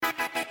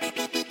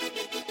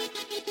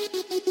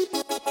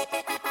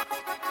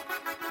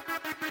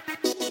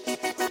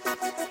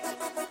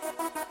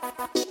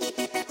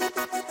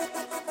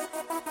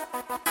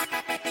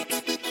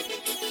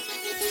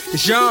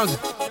It's Young and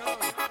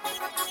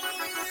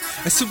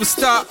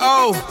Superstar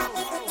O.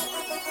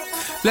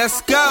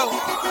 Let's go,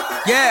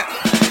 yeah.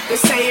 They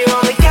say you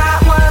only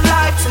got one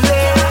life to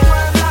live,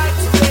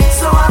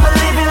 so I'ma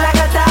live it like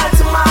I die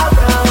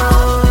tomorrow,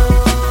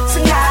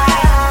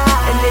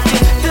 tonight. And if you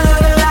do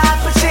the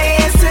life, put your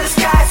hands to the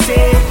sky,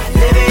 say,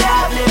 live it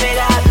up, live it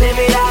up, live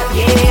it up,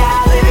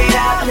 yeah. Live it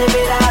up, live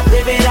it up,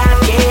 live it up,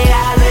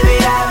 yeah. Live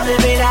it up,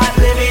 live it up,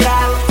 live it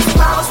up.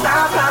 Tomorrow's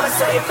not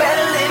promised, so you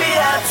better live it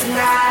up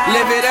tonight.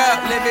 Live it up,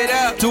 live it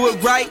up. Do it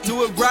right,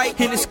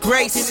 in His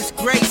grace,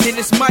 in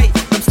His might.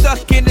 I'm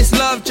stuck in this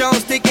Love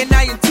Jones, thinking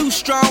I am too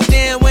strong.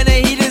 Then when the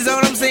heat is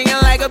on, I'm singing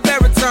like a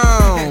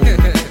baritone.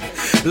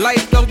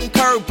 Life throws them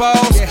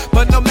curveballs,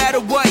 but no matter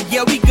what,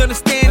 yeah, we gonna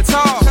stand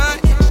tall.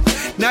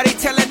 Now they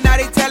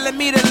telling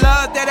me the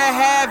love that I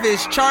have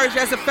is charged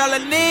as a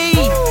felony.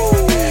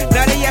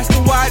 Now they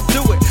asking why I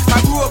do it.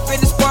 I grew up in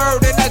this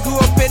world and I grew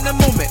up in the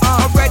moment.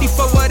 I'm ready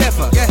for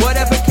whatever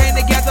came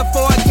together,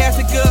 forecast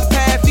a good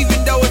path,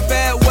 even though it's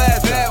bad weather.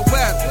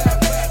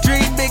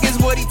 Dream big is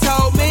what he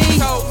told me.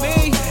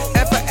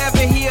 And forever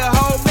he'll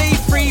hold me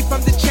free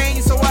from the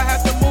chains, so I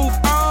have to move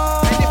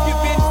on. And if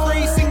you've been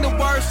free, sing the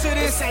words to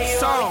this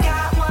song.